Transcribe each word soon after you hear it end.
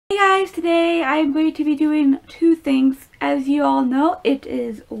Hey guys, today I'm going to be doing two things. As you all know, it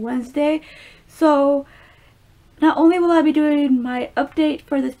is Wednesday, so not only will I be doing my update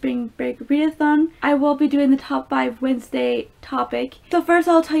for the Spring Break Readathon, I will be doing the top 5 Wednesday topic. So first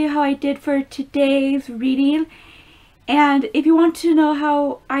I'll tell you how I did for today's reading, and if you want to know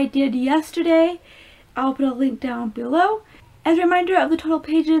how I did yesterday, I'll put a link down below. As a reminder of the total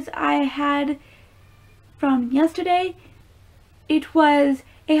pages I had from yesterday, it was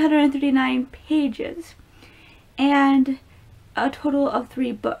 839 pages and a total of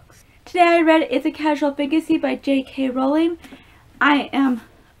 3 books. Today I read It's a Casual Fantasy by J.K. Rowling. I am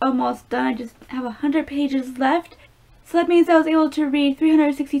almost done. I just have 100 pages left. So that means I was able to read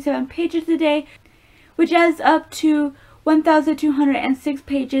 367 pages today, which adds up to 1,206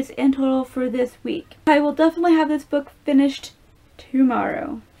 pages in total for this week. I will definitely have this book finished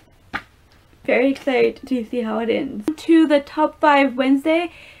tomorrow. Very excited to see how it ends. To the top 5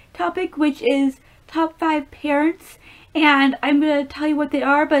 Wednesday topic, which is top 5 parents, and I'm going to tell you what they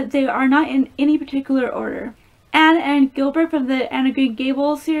are, but they are not in any particular order. Anne and Gilbert from the Anne of Green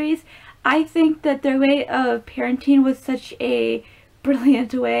Gables series. I think that their way of parenting was such a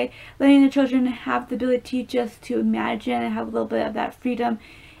brilliant way, letting the children have the ability just to imagine and have a little bit of that freedom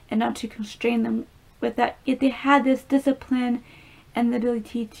and not to constrain them with that. Yet they had this discipline and the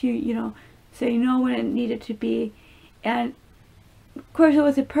ability to, say no when it needed to be. And of course it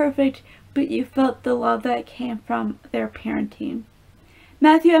wasn't perfect, but you felt the love that came from their parenting.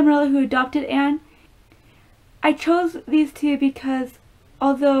 Matthew and Marilla, who adopted Anne. I chose these two because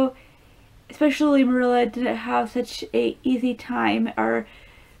although especially Marilla didn't have such a easy time or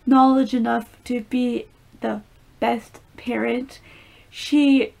knowledge enough to be the best parent,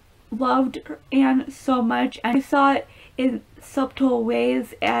 she loved Anne so much, and I saw it in subtle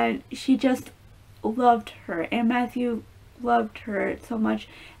ways, and she just loved her, and Matthew loved her so much,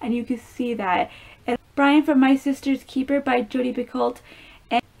 and you could see that. And Brian from My Sister's Keeper by Jodi Picoult,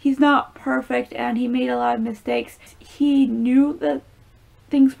 and he's not perfect and he made a lot of mistakes. He knew that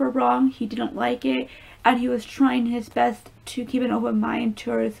things were wrong, he didn't like it, and he was trying his best to keep an open mind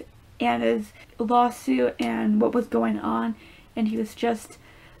towards Anna's lawsuit and what was going on, and he was just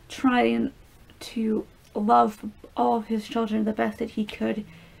trying to love all of his children the best that he could,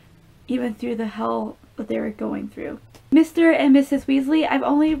 even through the hell that they were going through. Mr. and Mrs. Weasley, I've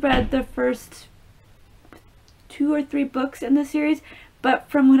only read the first 2 or 3 books in the series, but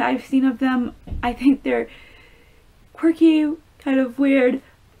from what I've seen of them, I think they're quirky, kind of weird,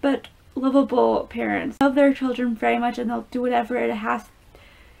 but lovable parents. Love their children very much, and they'll do whatever they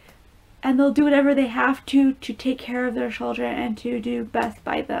have to take care of their children and to do best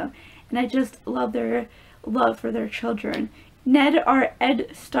by them. And I just love their love for their children. Ned, or Ed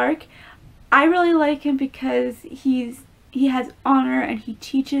Stark, I really like him because he has honor and he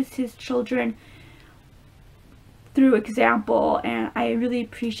teaches his children through example, and I really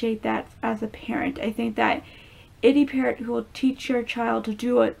appreciate that as a parent. I think that any parent who will teach your child to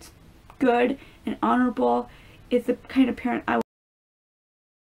do what's good and honorable is the kind of parent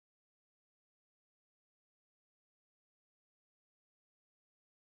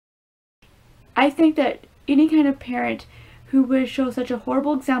I think that any kind of parent who would show such a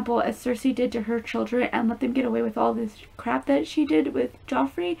horrible example as Cersei did to her children and let them get away with all this crap that she did with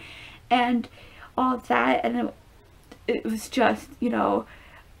Joffrey and all of that, and it was just,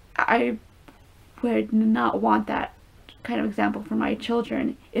 I would not want that kind of example for my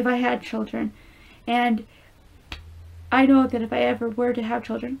children if I had children. And I know that if I ever were to have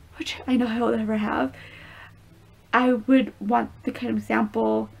children, which I know I will never have, I would want the kind of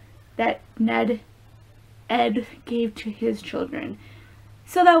example that Ed gave to his children.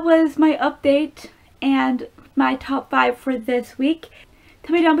 So that was my update and my top 5 for this week.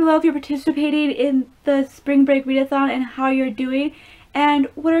 Tell me down below if you're participating in the Spring Break Readathon and how you're doing, and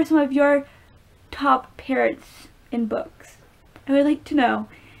what are some of your top parents in books. I would like to know.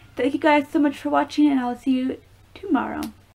 Thank you guys so much for watching, and I'll see you tomorrow.